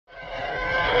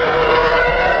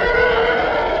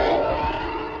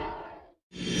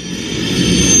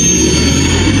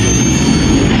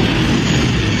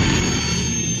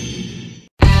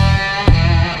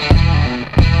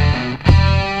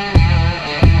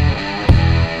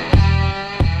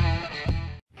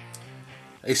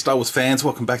Hey Star Wars fans,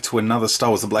 welcome back to another Star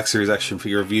Wars The Black Series action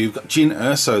figure review. We've got Jyn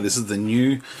Erso. This is the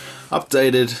new,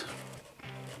 updated,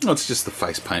 well, it's just the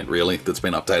face paint really that's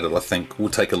been updated, I think. We'll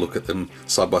take a look at them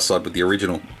side by side with the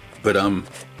original. But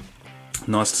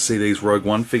nice to see these Rogue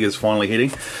One figures finally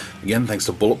hitting. Again, thanks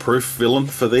to Bulletproof Villain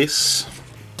for this.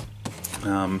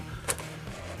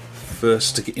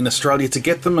 First in Australia to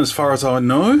get them as far as I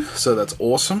know, so that's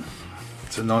awesome.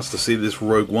 So nice to see this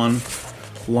Rogue One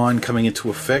line coming into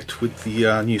effect with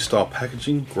the new style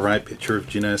packaging. Great picture of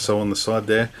Jyn Erso on the side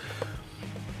there.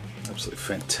 Absolutely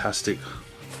fantastic.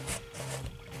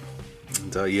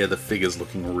 And yeah, the figure's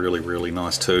looking really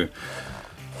nice too.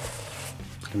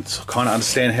 I can kind of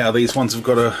understand how these ones have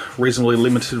got a reasonably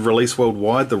limited release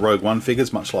worldwide, the Rogue One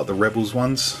figures, much like the Rebels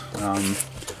ones.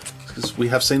 Because we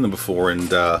have seen them before, and you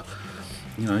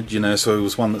know, Jyn Erso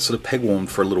was one that sort of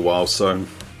peg-warmed for a little while, so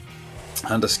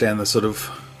I understand the sort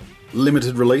of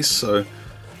limited release, so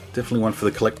definitely one for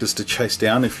the collectors to chase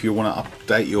down if you want to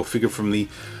update your figure from the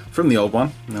old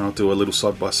one. And I'll do a little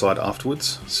side by side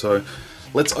afterwards. So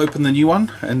let's open the new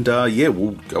one, and yeah,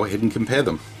 we'll go ahead and compare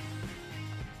them.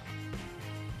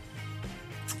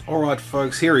 Alright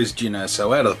folks, here is Jyn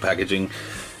Erso out of the packaging.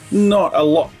 Not a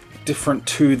lot different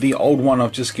to the old one.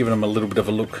 I've just given them a little bit of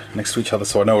a look next to each other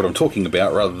so I know what I'm talking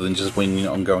about, rather than just winging it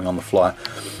on going on the fly.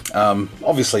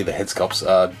 Obviously the head sculpts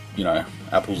are, you know,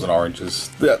 apples and oranges.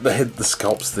 The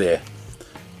sculpt's there,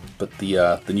 but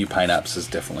the new paint apps has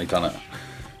definitely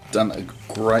done a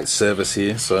great service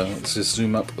here. So let's just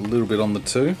zoom up a little bit on the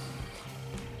two.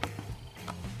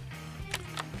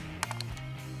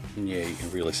 And yeah, you can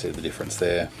really see the difference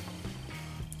there.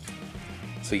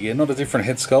 So yeah, not a different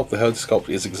head sculpt. The head sculpt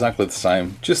is exactly the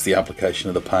same, just the application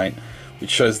of the paint, which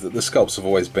shows that the sculpts have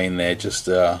always been there. Just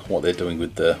what they're doing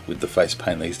with the face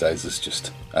paint these days is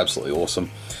just absolutely awesome.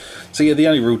 So yeah, the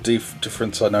only real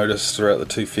difference I noticed throughout the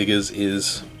two figures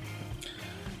is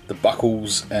the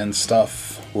buckles and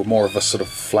stuff were more of a sort of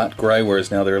flat grey,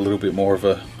 whereas now they're a little bit more of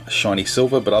a shiny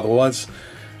silver. But otherwise,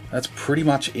 that's pretty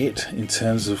much it in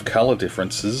terms of colour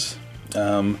differences.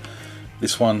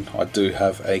 This one I do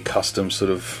have a custom sort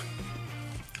of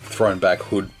thrown back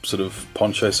hood sort of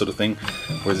poncho sort of thing,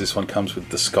 whereas this one comes with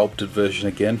the sculpted version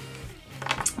again.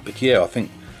 But yeah, I think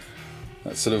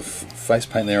that sort of face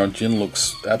paint there on Jyn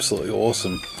looks absolutely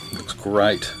awesome. Looks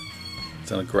great. It's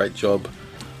done a great job.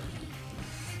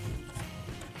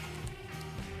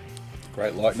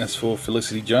 Great likeness for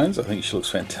Felicity Jones. I think she looks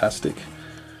fantastic.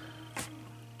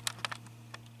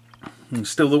 And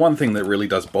still, the one thing that really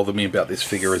does bother me about this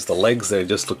figure is the legs. They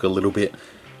just look a little bit,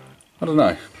 I don't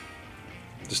know,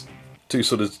 just two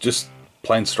sort of just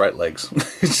plain straight legs.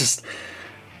 It's just,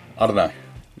 I don't know.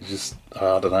 It's just,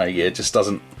 I don't know. Yeah, it just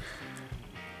doesn't.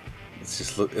 It's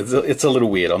just, it's a little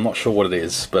weird. I'm not sure what it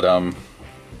is, but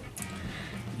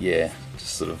yeah,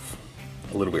 just sort of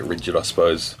a little bit rigid, I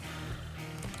suppose.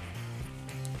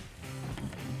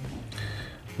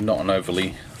 Not an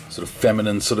overly sort of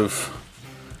feminine sort of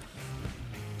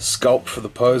sculpt for the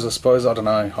pose, I suppose. I don't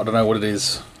know what it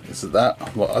is. Is it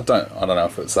that? Well, I don't know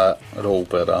if it's that at all,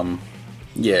 but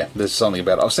yeah, there's something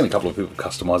about it. I've seen a couple of people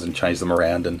customize and change them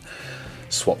around and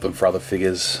swap them for other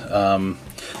figures.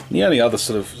 The only other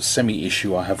sort of semi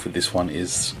issue I have with this one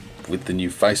is with the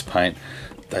new face paint.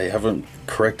 They haven't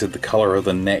corrected the color of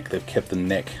the neck. They've kept the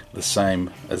neck the same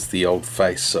as the old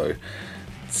face, so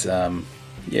it's yeah,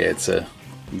 it's a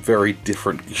very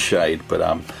different shade.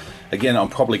 But again, I'm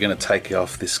probably going to take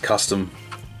off this custom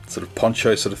sort of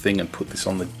poncho sort of thing and put this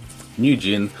on the new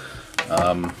Jyn.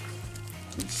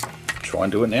 Let's try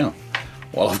and do it now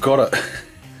while I've got it.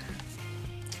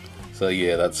 So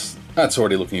yeah, that's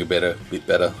already looking a bit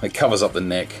better. It covers up the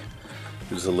neck.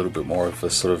 Gives a little bit more of a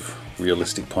sort of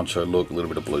realistic poncho look. A little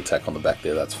bit of blue tack on the back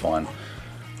there. That's fine.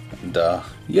 And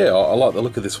yeah, I like the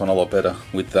look of this one a lot better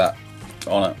with that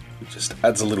on it. It just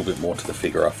adds a little bit more to the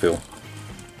figure, I feel.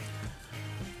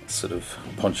 Sort of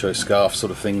poncho scarf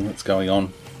sort of thing that's going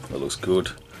on. That looks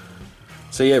good.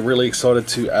 So yeah, really excited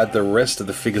to add the rest of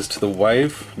the figures to the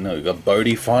wave. Now we've got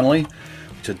Bodhi finally,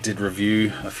 which I did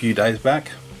review a few days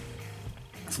back.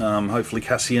 Hopefully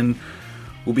Cassian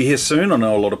will be here soon. I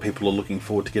know a lot of people are looking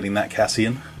forward to getting that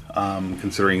Cassian,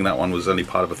 considering that one was only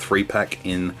part of a 3-pack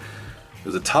in, it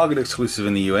was a Target exclusive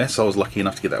in the US. I was lucky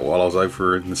enough to get that while I was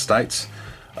over in the States.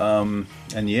 And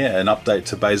yeah, an update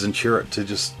to Baze and Chirrut to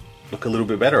just look a little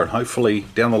bit better, and hopefully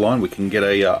down the line we can get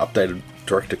a updated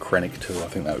Director Krennic too. I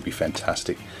think that would be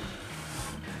fantastic.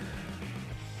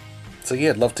 So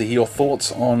yeah, I'd love to hear your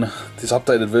thoughts on this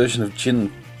updated version of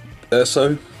Jyn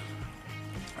Erso.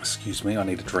 Excuse me, I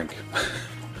need a drink.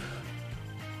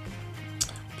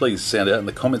 Please sound out in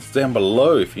the comments down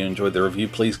below. If you enjoyed the review,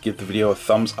 please give the video a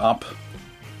thumbs up.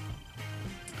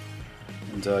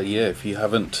 And yeah, if you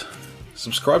haven't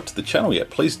subscribed to the channel yet,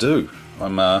 please do.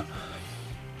 I'm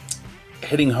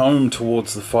heading home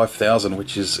towards the 5,000,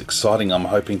 which is exciting. I'm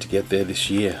hoping to get there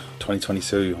this year,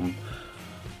 2022. I'm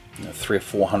 300 or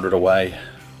 400 away.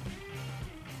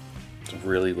 I'm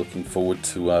really looking forward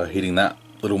to hitting that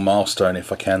little milestone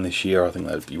if I can this year. I think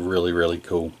that would be really, really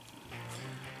cool.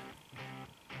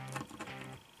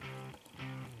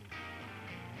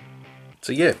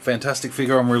 So yeah, fantastic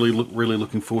figure. I'm really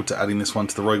looking forward to adding this one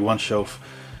to the Rogue One shelf.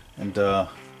 And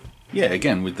yeah,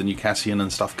 again, with the new Cassian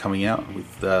and stuff coming out,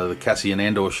 with the Cassian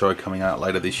Andor show coming out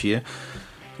later this year,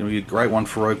 it's going to be a great one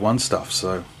for Rogue One stuff.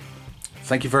 So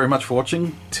thank you very much for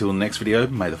watching. Till the next video,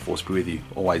 may the Force be with you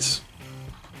always.